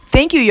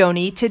Thank you,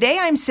 Yoni. Today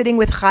I'm sitting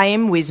with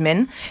Chaim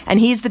Wiseman, and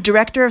he's the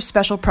Director of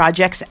Special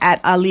Projects at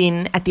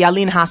Allin, at the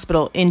Allin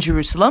Hospital in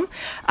Jerusalem.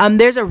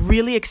 There's a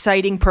really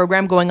exciting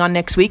program going on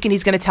next week, and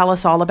he's going to tell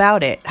us all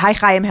about it. Hi,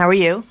 Chaim. How are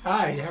you?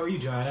 Hi. How are you,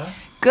 Joanna?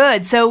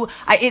 Good. So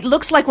it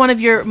looks like one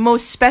of your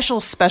most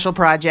special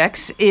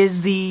projects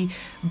is the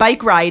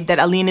bike ride that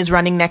Allin is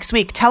running next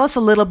week. Tell us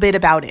a little bit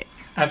about it.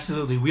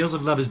 Absolutely. Wheels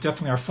of Love is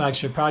definitely our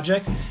flagship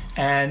project.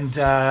 And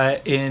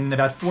in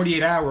about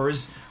 48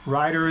 hours,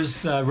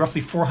 riders, roughly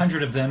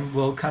 400 of them,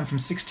 will come from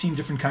 16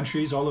 different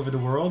countries all over the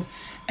world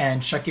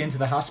and check into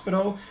the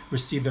hospital,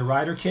 receive their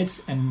rider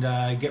kits, and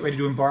get ready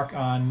to embark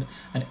on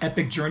an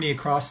epic journey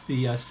across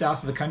the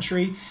south of the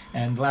country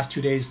and the last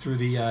 2 days through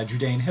the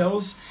Judean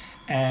hills.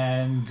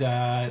 And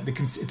it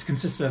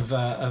consists of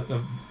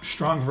a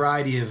strong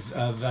variety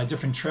of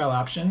different trail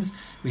options.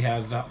 We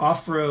have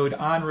off-road,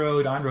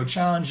 on-road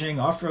challenging,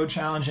 off-road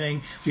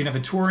challenging. We have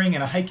a touring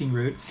and a hiking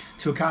route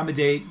to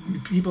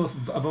accommodate people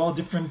of all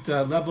different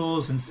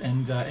levels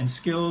and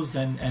skills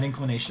and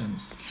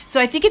inclinations.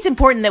 So I think it's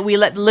important that we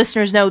let the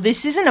listeners know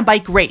this isn't a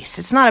bike race.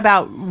 It's not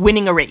about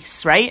winning a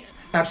race, right?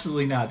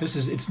 Absolutely not.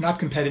 It's not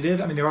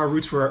competitive. I mean, there are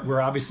routes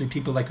where obviously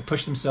people like to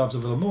push themselves a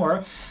little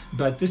more,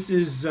 but this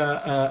is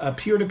a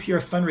peer-to-peer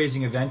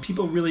fundraising event.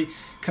 People really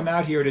come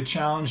out here to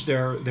challenge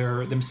their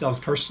themselves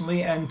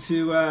personally and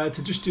to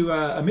just do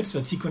a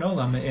mitzvah, tikkun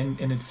olam,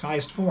 in its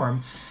highest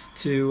form,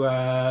 to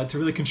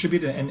really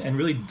contribute and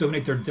really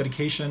donate their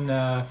dedication,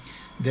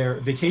 their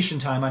vacation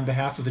time on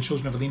behalf of the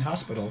children of Allin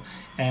Hospital.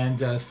 And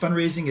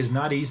fundraising is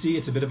not easy.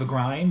 It's a bit of a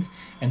grind.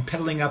 And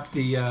pedaling up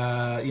the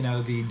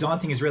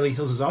daunting Israeli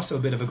hills is also a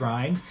bit of a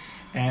grind.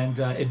 And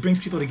it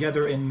brings people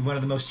together in one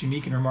of the most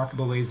unique and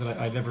remarkable ways that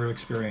I've ever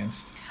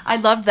experienced. I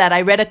love that.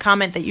 I read a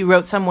comment that you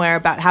wrote somewhere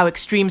about how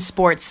extreme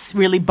sports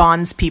really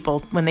bonds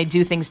people when they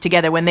do things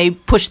together, when they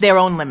push their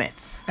own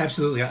limits.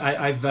 Absolutely.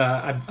 I've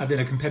been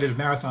a competitive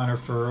marathoner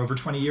for over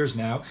 20 years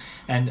now,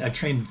 and I've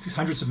trained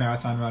hundreds of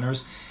marathon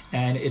runners.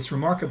 And it's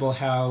remarkable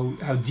how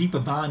deep a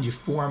bond you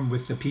form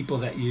with the people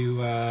that you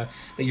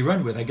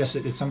run with. I guess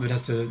some of it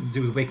has to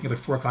do with waking up at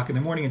 4 o'clock in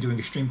the morning and doing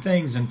extreme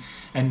things,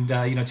 and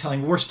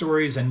telling war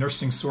stories and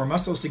nursing sore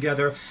muscles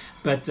together.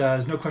 But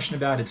there's no question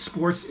about it.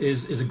 Sports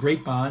is a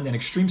great bond, and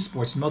extreme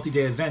sports,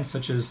 multi-day events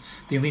such as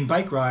the Allin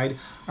Bike Ride,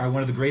 are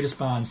one of the greatest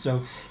bonds.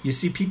 So you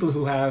see people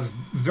who have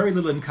very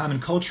little in common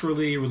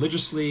culturally,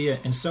 religiously,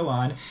 and so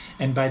on.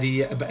 And by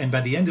the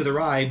end of the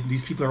ride,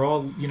 these people are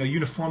all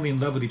uniformly in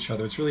love with each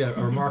other. It's really a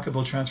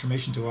remarkable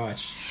transformation to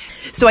watch.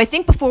 So I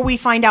think before we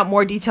find out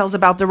more details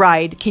about the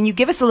ride, can you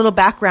give us a little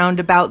background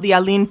about the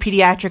Allin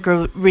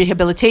Pediatric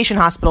Rehabilitation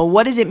Hospital?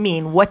 What does it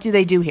mean? What do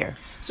they do here?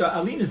 So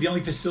Allin is the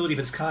only facility of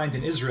its kind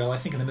in Israel, I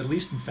think in the Middle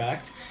East, in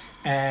fact.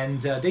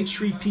 And they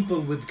treat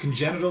people with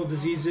congenital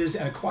diseases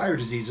and acquired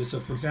diseases. So,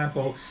 for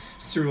example,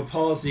 cerebral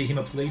palsy,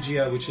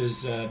 hemiplegia, which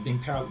is being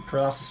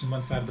paralysis on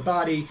one side of the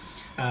body,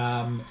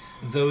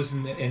 those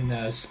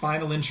in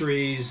spinal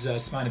injuries,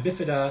 spina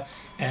bifida,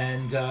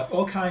 and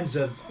all kinds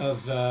of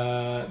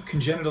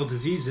congenital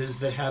diseases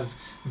that have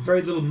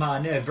very little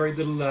maneh, very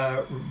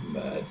little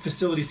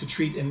facilities to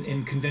treat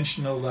in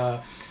conventional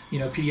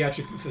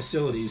pediatric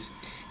facilities.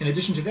 In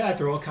addition to that,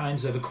 there are all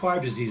kinds of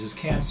acquired diseases,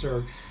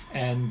 cancer,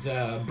 and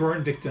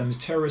burn victims,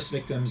 terrorist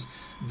victims,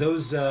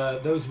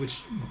 those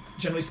which,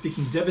 generally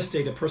speaking,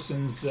 devastate a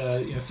person's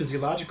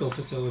physiological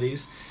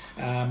facilities,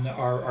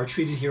 are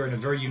treated here in a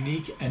very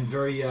unique and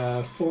very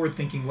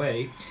forward-thinking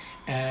way.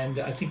 And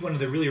I think one of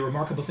the really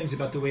remarkable things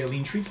about the way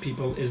Allin treats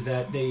people is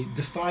that they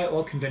defy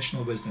all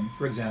conventional wisdom.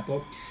 For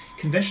example,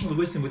 conventional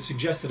wisdom would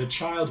suggest that a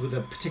child with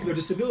a particular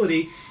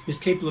disability is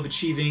capable of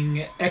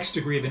achieving X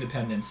degree of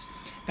independence.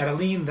 At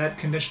Allin, that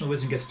conventional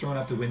wisdom gets thrown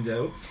out the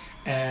window,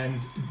 and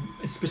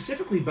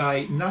specifically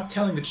by not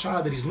telling the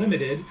child that he's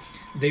limited,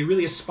 they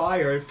really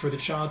aspire for the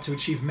child to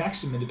achieve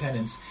maximum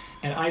independence.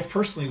 And I've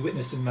personally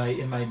witnessed in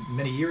my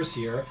many years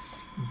here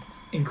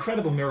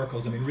incredible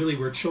miracles. I mean, really,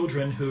 where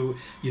children who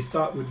you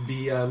thought would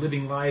be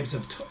living lives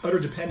of utter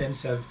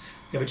dependence have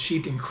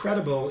achieved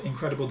incredible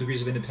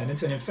degrees of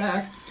independence. And in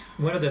fact,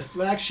 one of the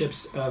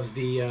flagships of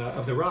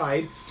the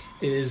ride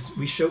is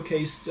we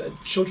showcase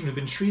children who've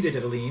been treated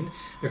at Allin.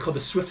 They're called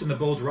the Swift and the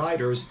Bold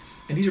Riders,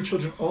 and these are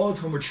children, all of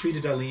whom were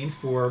treated at Allin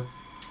for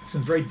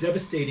some very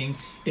devastating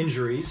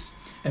injuries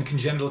and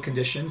congenital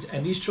conditions.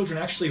 And these children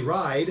actually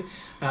ride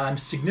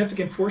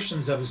significant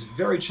portions of this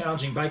very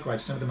challenging bike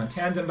ride, some of them on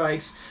tandem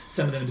bikes,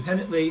 some of them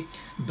independently,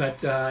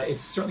 but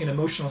it's certainly an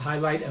emotional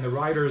highlight, and the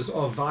riders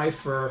all vie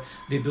for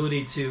the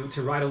ability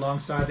to ride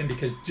alongside them,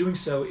 because doing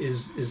so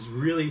is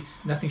really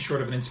nothing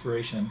short of an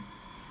inspiration.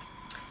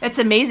 That's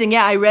amazing.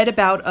 Yeah, I read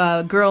about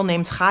a girl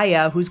named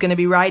Chaya who's going to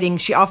be riding.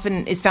 She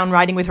often is found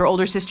riding with her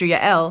older sister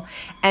Yael,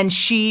 and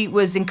she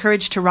was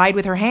encouraged to ride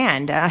with her a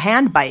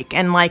hand bike.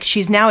 And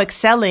she's now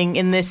excelling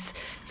in this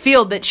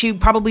field that she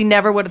probably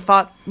never would have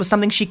thought was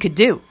something she could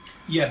do.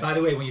 Yeah, by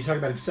the way, when you talk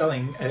about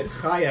excelling,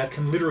 Chaya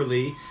can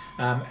literally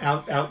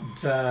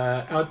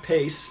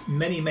outpace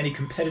many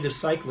competitive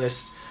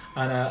cyclists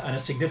on a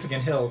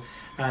significant hill.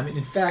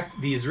 In fact,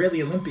 the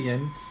Israeli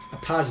Olympian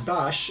Paz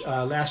Bash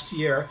last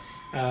year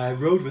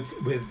rode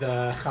with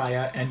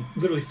Chaya and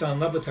literally fell in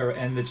love with her,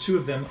 and the two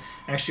of them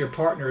actually are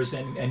partners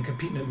and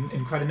compete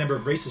in quite a number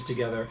of races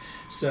together.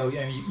 So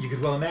you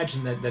could well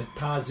imagine that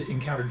Paz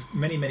encountered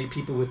many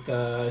people with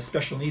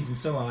special needs and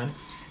so on,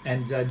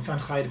 and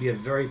found Chaya to be a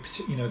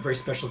very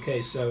special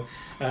case. So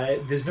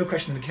there's no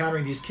question that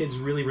encountering these kids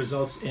really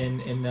results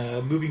in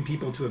moving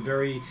people to a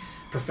very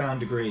profound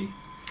degree.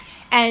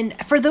 And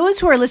for those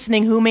who are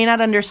listening who may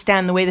not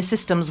understand the way the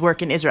systems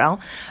work in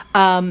Israel,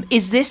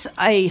 is this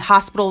a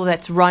hospital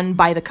that's run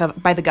by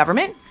the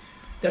government?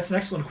 That's an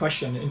excellent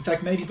question. In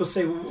fact, many people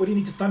say, well, what do you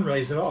need to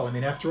fundraise at all? I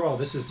mean, after all,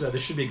 this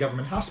should be a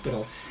government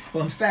hospital.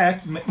 Well, in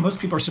fact, most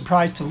people are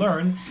surprised to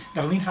learn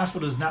that Alin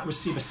Hospital does not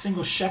receive a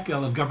single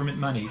shekel of government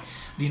money.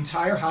 The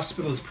entire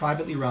hospital is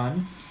privately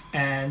run,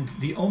 and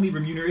the only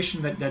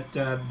remuneration that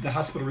the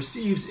hospital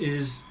receives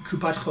is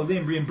Kupat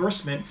Cholim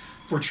reimbursement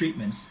for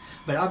treatments.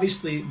 But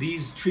obviously,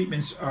 these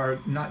treatments are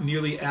not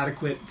nearly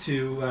adequate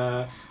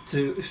to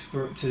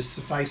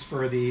suffice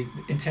for the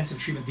intensive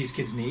treatment these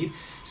kids need.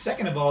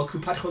 Second of all,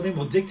 Kupat Cholim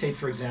will dictate,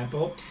 for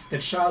example, that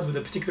a child with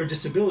a particular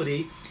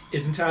disability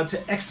is entitled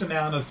to X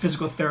amount of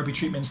physical therapy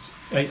treatments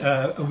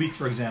a week,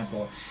 for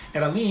example.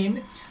 At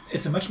Alin,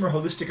 it's a much more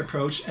holistic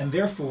approach, and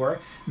therefore,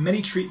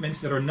 many treatments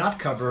that are not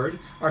covered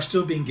are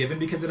still being given,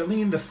 because at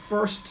Alin, the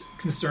first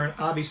concern,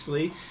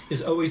 obviously,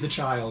 is always the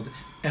child.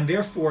 And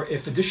therefore,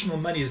 if additional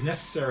money is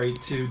necessary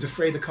to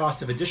defray the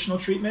cost of additional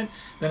treatment,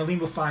 then Alin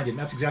will find it. And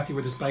that's exactly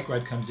where this bike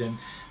ride comes in.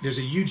 There's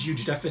a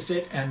huge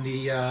deficit, and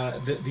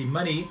the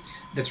money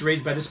that's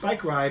raised by this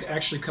bike ride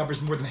actually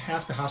covers more than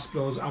half the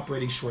hospital's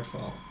operating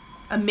shortfall.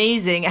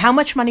 Amazing. How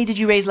much money did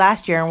you raise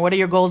last year, and what are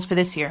your goals for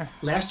this year?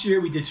 Last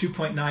year we did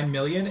 2.9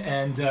 million,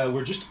 and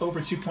we're just over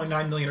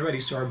 2.9 million already.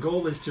 So our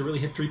goal is to really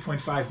hit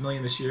 3.5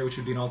 million this year, which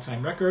would be an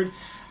all-time record.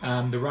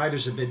 The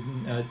riders have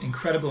been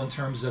incredible in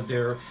terms of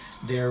their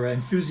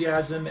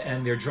enthusiasm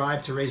and their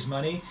drive to raise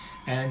money,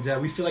 and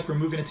we feel like we're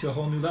moving it to a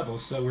whole new level.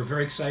 So we're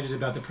very excited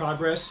about the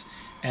progress,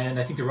 and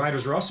I think the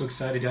riders are also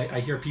excited. I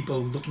hear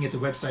people looking at the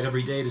website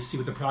every day to see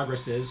what the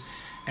progress is.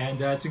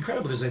 And it's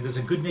incredible. There's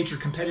a good-natured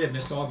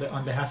competitiveness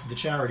on behalf of the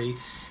charity,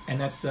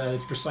 and it's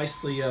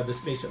precisely the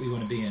space that we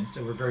want to be in.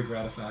 So we're very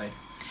gratified.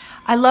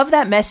 I love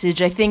that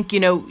message. I think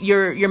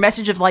your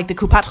message of like the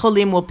Kupat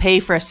Cholim will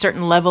pay for a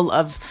certain level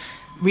of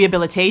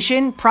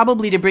rehabilitation,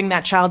 probably to bring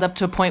that child up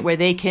to a point where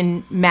they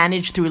can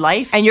manage through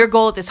life. And your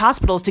goal at this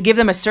hospital is to give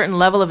them a certain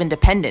level of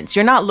independence.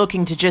 You're not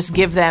looking to just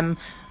give them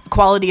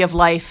quality of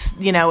life,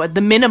 at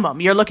the minimum.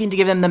 You're looking to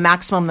give them the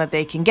maximum that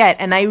they can get.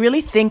 And I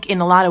really think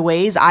in a lot of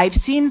ways I've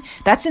seen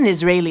that's an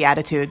Israeli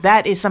attitude.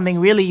 That is something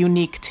really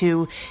unique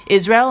to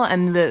Israel.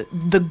 And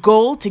the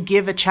goal to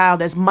give a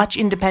child as much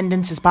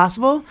independence as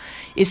possible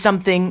is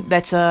something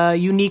that's a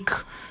unique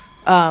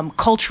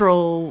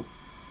cultural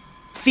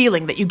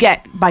feeling that you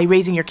get by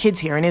raising your kids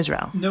here in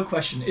Israel. No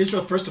question.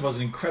 Israel, first of all, is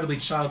an incredibly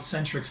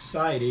child-centric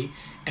society,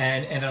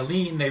 and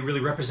Alin, they really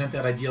represent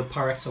that ideal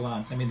par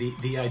excellence. I mean,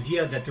 the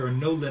idea that there are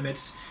no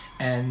limits,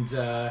 and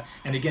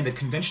again, the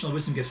conventional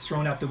wisdom gets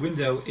thrown out the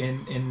window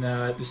in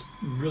this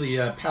really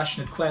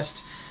passionate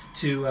quest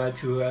to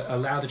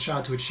allow the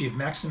child to achieve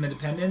maximum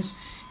independence.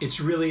 It's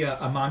really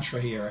a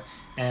mantra here,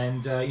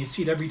 and you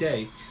see it every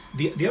day.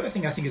 The other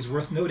thing I think is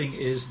worth noting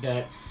is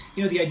that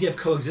the idea of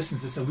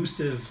coexistence, this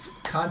elusive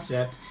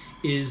concept,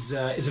 is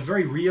a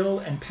very real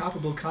and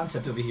palpable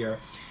concept over here.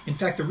 In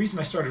fact, the reason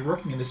I started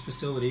working in this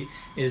facility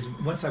is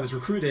once I was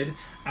recruited,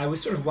 I was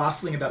sort of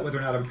waffling about whether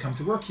or not I would come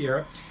to work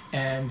here.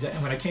 And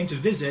when I came to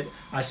visit,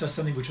 I saw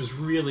something which was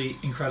really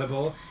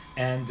incredible.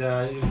 And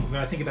when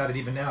I think about it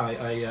even now,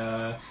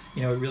 it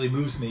really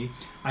moves me.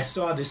 I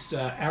saw this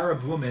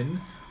Arab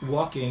woman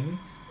walking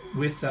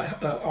with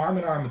arm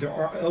in arm, with their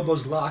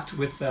elbows locked,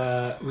 with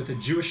a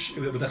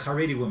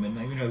Haredi woman,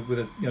 with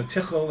a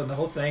tichel and the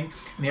whole thing.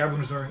 And the Arab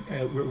woman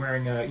was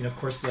wearing of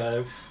course,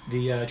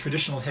 the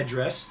traditional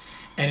headdress.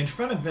 And in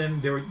front of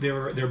them,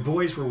 their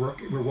boys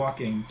were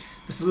walking.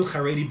 This little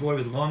Haredi boy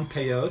with long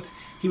peyot,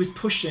 he was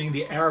pushing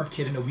the Arab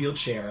kid in a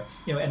wheelchair.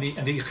 And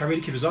the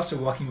Haredi kid was also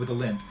walking with a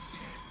limp.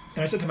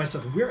 And I said to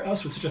myself, where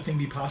else would such a thing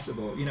be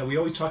possible? We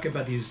always talk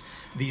about these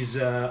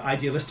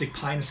idealistic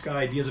pie in the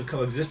sky ideas of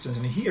coexistence,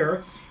 and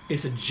here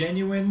it's a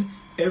genuine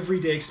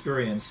everyday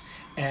experience.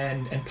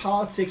 And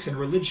politics and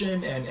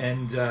religion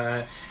and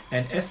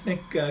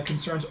ethnic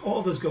concerns, all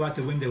of those go out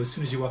the window as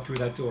soon as you walk through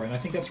that door. And I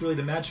think that's really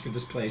the magic of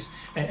this place.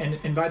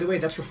 And by the way,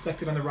 that's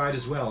reflected on the ride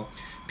as well.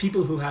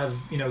 People who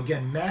have,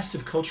 again,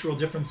 massive cultural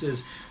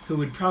differences, who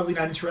would probably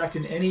not interact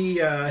in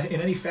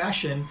any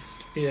fashion,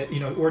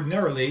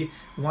 ordinarily,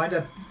 wind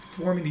up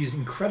forming these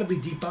incredibly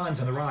deep bonds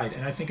on the ride.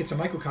 And I think it's a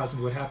microcosm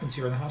of what happens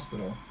here in the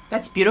hospital.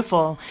 That's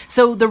beautiful.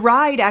 So the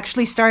ride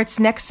actually starts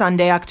next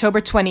Sunday,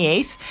 October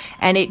 28th,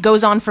 and it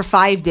goes on for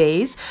 5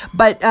 days.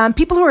 But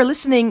people who are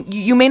listening,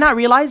 you may not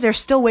realize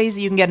there's still ways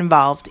that you can get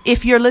involved.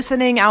 If you're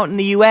listening out in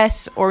the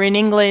U.S. or in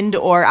England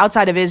or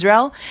outside of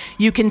Israel,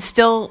 you can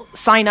still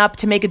sign up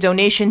to make a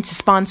donation to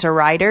sponsor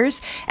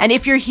riders. And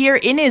if you're here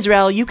in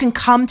Israel, you can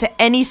come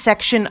to any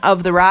section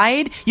of the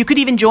ride. You could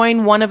even join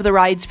join one of the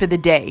rides for the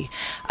day.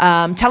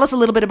 Tell us a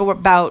little bit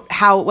about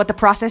what the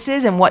process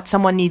is and what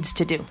someone needs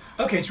to do.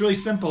 Okay, it's really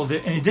simple.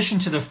 In addition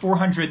to the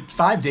 400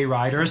 5-day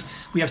riders,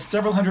 we have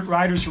several hundred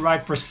riders who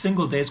ride for a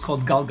single day. It's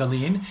called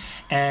Galgalin.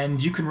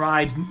 And you can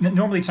ride,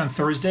 normally it's on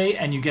Thursday,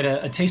 and you get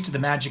a taste of the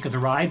magic of the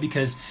ride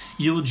because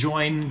you'll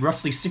join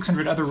roughly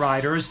 600 other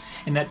riders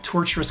in that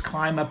torturous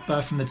climb up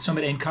from the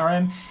Tzomet Ein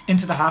Karem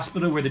into the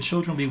hospital where the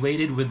children will be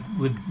waited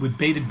with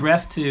bated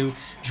breath to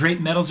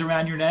drape medals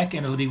around your neck,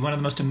 and it'll be one of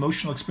the most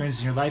emotional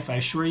experiences in your life, I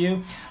assure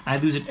you. I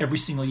lose it every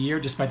single year,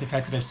 despite the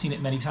fact that I've seen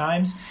it many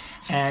times.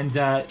 And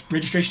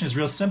registration is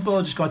real simple.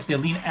 Just go to the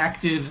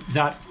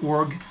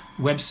alinactive.org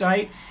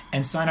website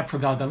and sign up for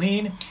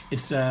Galgalin.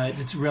 It's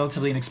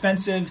relatively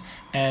inexpensive,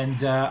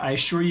 and I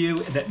assure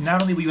you that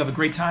not only will you have a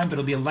great time, but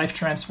it'll be a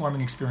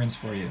life-transforming experience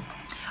for you.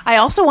 I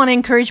also want to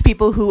encourage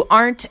people who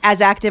aren't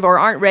as active or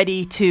aren't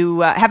ready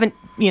to, haven't,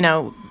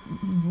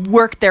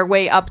 worked their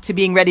way up to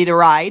being ready to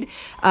ride,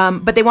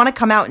 but they want to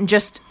come out and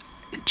just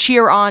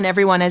cheer on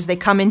everyone as they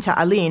come into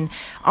Alin.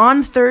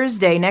 On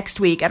Thursday next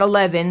week at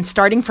 11,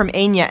 starting from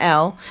Ein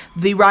Yael,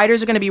 the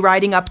riders are going to be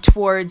riding up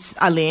towards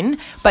Alin,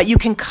 but you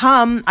can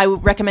come. I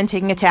would recommend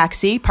taking a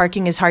taxi.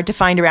 Parking is hard to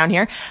find around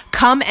here.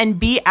 Come and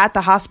be at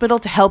the hospital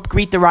to help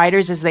greet the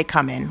riders as they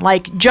come in.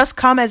 Just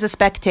come as a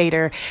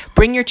spectator.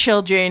 Bring your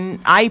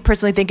children. I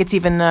personally think it's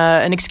even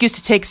an excuse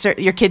to take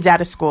your kids out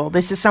of school.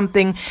 This is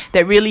something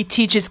that really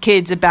teaches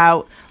kids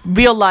about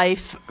real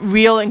life,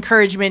 real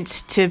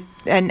encouragement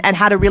and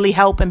how to really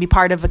help and be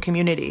part of a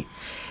community.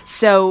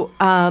 So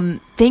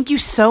thank you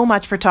so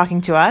much for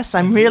talking to us.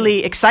 I'm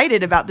really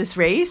excited about this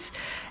race.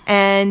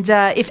 And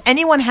if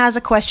anyone has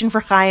a question for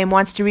Chaim,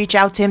 wants to reach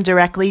out to him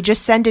directly,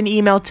 just send an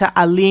email to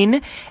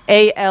Alyn,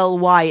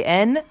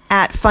 ALYN,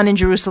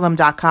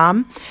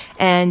 @funinjerusalem.com.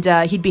 And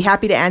he'd be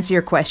happy to answer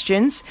your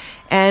questions.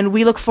 And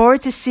we look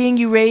forward to seeing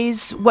you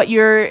raise what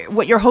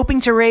you're hoping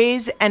to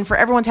raise, and for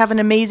everyone to have an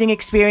amazing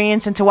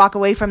experience and to walk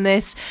away from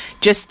this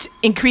just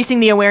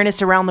increasing the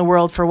awareness around the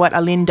world for what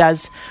Alyn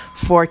does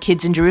for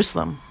kids in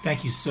Jerusalem.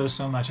 Thank you so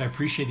much. I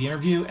appreciate the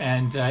interview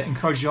and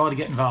encourage you all to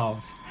get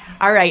involved.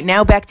 All right,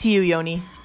 now back to you, Yoni.